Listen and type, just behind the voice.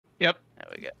Yep. There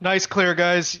we go. Nice clear,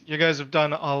 guys. You guys have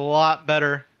done a lot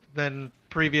better than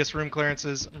previous room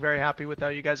clearances. I'm very happy with how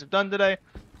you guys have done today.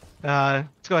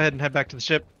 Let's go ahead and head back to the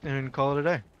ship and call it a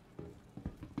day.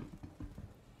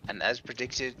 And as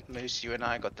predicted, Moose, you and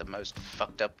I got the most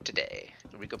fucked up today.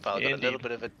 Rico Pal got a little Indeed.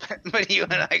 bit of it, but you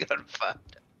and I got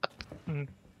fucked up. Mhm.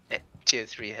 Tier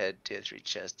 3 head, tier 3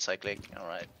 chest, cycling,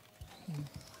 alright.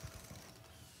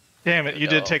 Damn it, you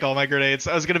did take all my grenades.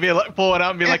 I was gonna be like, pull it out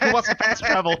and be like, who wants to fast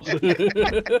travel?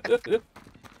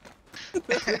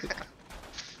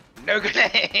 No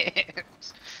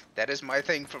grenades! That is my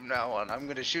thing from now on. I'm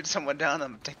gonna shoot someone down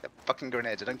and take the fucking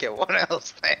grenades. I don't care what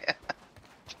else they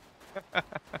have.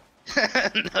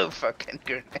 No fucking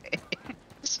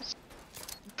grenades.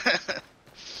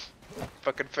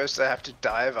 Fucking first I have to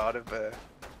dive out of a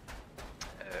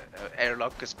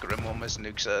airlock because Grim almost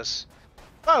nukes us.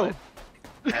 Oh!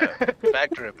 Bad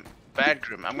Grim. Bad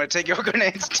Grim. I'm gonna take your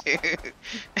grenades too.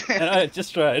 And I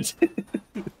just tried.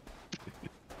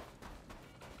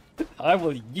 I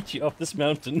will yeet you off this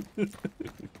mountain.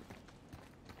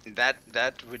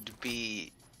 That would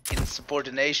be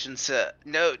insubordination, sir.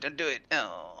 No, don't do it.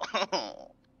 No.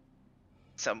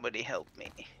 Somebody help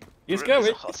me. He's Grim is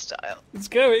going. hostile. It's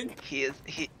going. He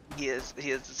has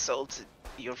assaulted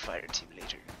your fire team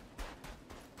leader.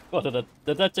 What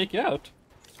did that take you out?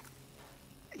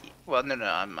 Well, no,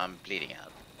 I'm bleeding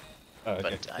out. Oh, okay.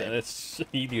 But Yeah, let's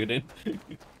heal you then.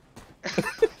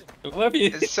 Love you.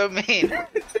 It's so mean.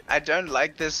 I don't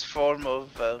like this form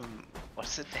of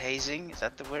what's it? Hazing? Is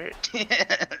that the word? Give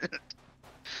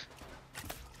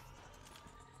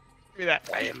me that.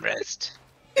 I am rest.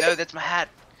 No, that's my hat.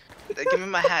 Give me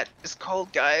my hat. It's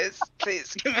cold, guys.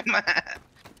 Please, give me my hat.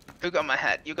 Who got my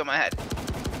hat? You got my hat.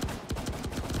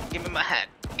 Give me my hat.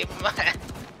 Give me my hat.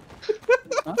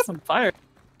 That's some fire.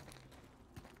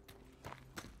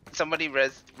 Somebody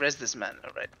res this man.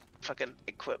 All right. Fucking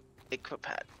equip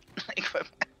hat. Equip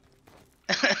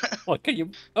hat. What can you?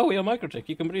 Oh, yeah, microtech.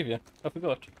 You can breathe. Yeah, I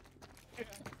forgot.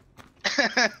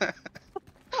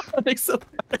 That makes so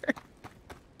better.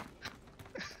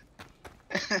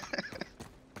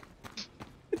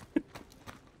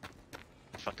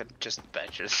 Fucking just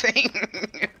badger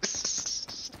things.